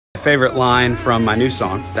Favorite line from my new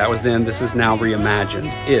song, That Was Then, This Is Now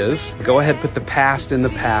Reimagined, is go ahead, put the past in the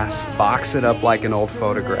past, box it up like an old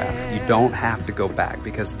photograph. You don't have to go back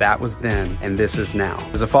because that was then and this is now.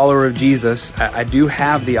 As a follower of Jesus, I do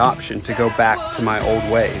have the option to go back to my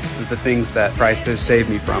old ways, to the things that Christ has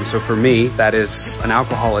saved me from. So for me, that is an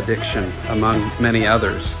alcohol addiction among many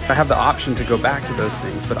others. I have the option to go back to those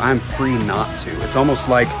things, but I'm free not to. It's almost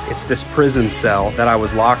like it's this prison cell that I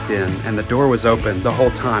was locked in and the door was open the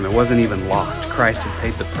whole time. It wasn't even locked. Christ had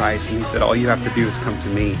paid the price and he said, all you have to do is come to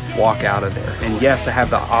me, walk out of there. And yes, I have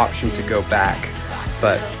the option to go back,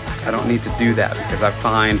 but I don't need to do that because I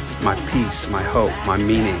find my peace, my hope, my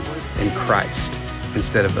meaning in Christ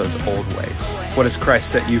instead of those old ways. What does Christ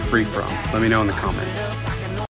set you free from? Let me know in the comments.